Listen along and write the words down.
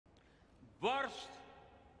वर्ष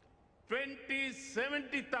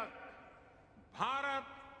 2070 तक Bharat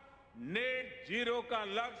net zero का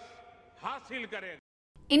लक्ष्य हासिल करेगा.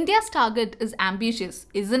 India's target is ambitious,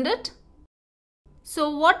 isn't it? So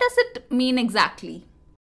what does it mean exactly?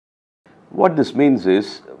 What this means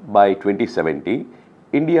is by 2070,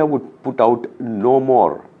 India would put out no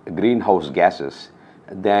more greenhouse gases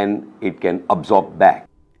than it can absorb back.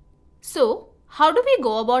 So how do we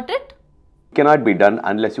go about it? It cannot be done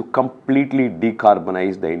unless you completely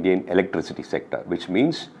decarbonize the Indian electricity sector, which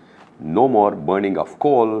means no more burning of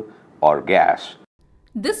coal or gas.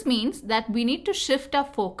 This means that we need to shift our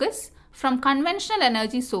focus from conventional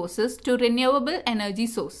energy sources to renewable energy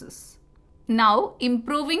sources. Now,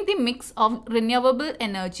 improving the mix of renewable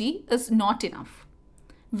energy is not enough.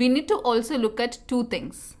 We need to also look at two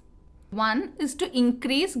things. One is to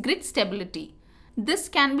increase grid stability. This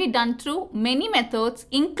can be done through many methods,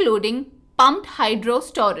 including pumped hydro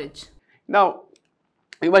storage. Now,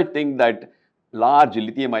 you might think that large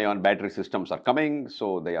lithium-ion battery systems are coming,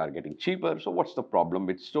 so they are getting cheaper. So what's the problem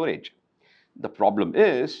with storage? The problem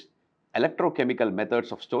is electrochemical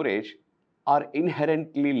methods of storage are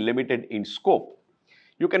inherently limited in scope.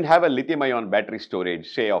 You can have a lithium-ion battery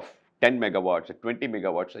storage, say of 10 megawatts, or 20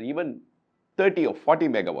 megawatts, or even 30 or 40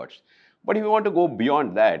 megawatts. But if you want to go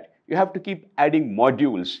beyond that, you have to keep adding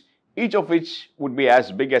modules, each of which would be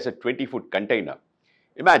as big as a 20-foot container.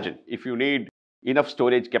 Imagine if you need enough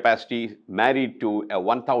storage capacity married to a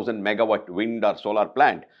 1000 megawatt wind or solar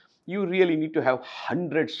plant, you really need to have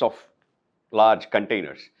hundreds of large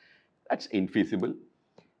containers. That's infeasible.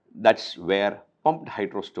 That's where pumped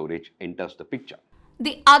hydro storage enters the picture.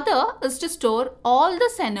 The other is to store all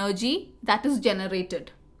this energy that is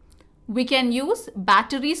generated. We can use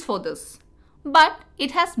batteries for this, but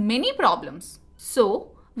it has many problems.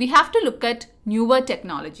 So we have to look at newer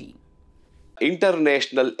technology.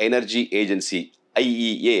 International Energy Agency,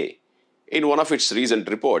 IEA, in one of its recent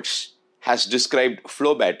reports, has described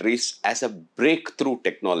flow batteries as a breakthrough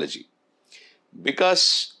technology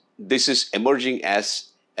because this is emerging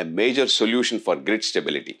as a major solution for grid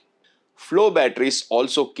stability. Flow batteries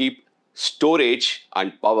also keep storage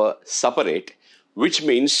and power separate, which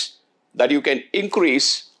means that you can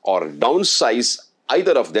increase or downsize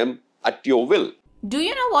either of them at your will. Do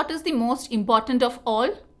you know what is the most important of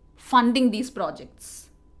all? Funding these projects.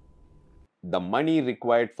 The money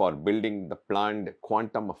required for building the planned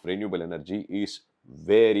quantum of renewable energy is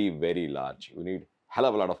very, very large. You need a hell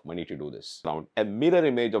of a lot of money to do this. A mirror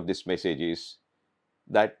image of this message is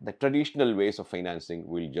that the traditional ways of financing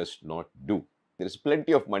will just not do. There is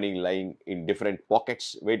plenty of money lying in different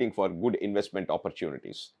pockets waiting for good investment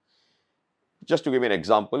opportunities. Just to give you an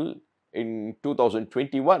example, in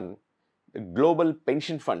 2021, the global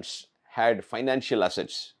pension funds had financial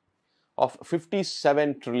assets of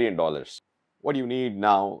 $57 trillion. What you need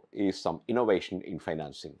now is some innovation in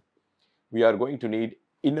financing. We are going to need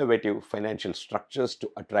innovative financial structures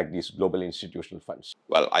to attract these global institutional funds.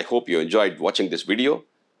 Well, I hope you enjoyed watching this video.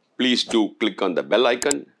 Please do click on the bell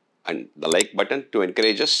icon and the like button to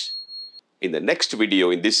encourage us. In the next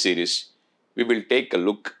video in this series, we will take a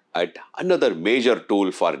look at another major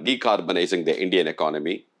tool for decarbonizing the Indian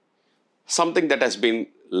economy, something that has been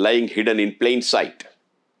lying hidden in plain sight,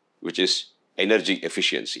 which is energy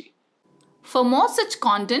efficiency. For more such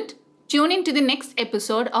content, tune in to the next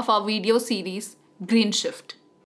episode of our video series, Green Shift.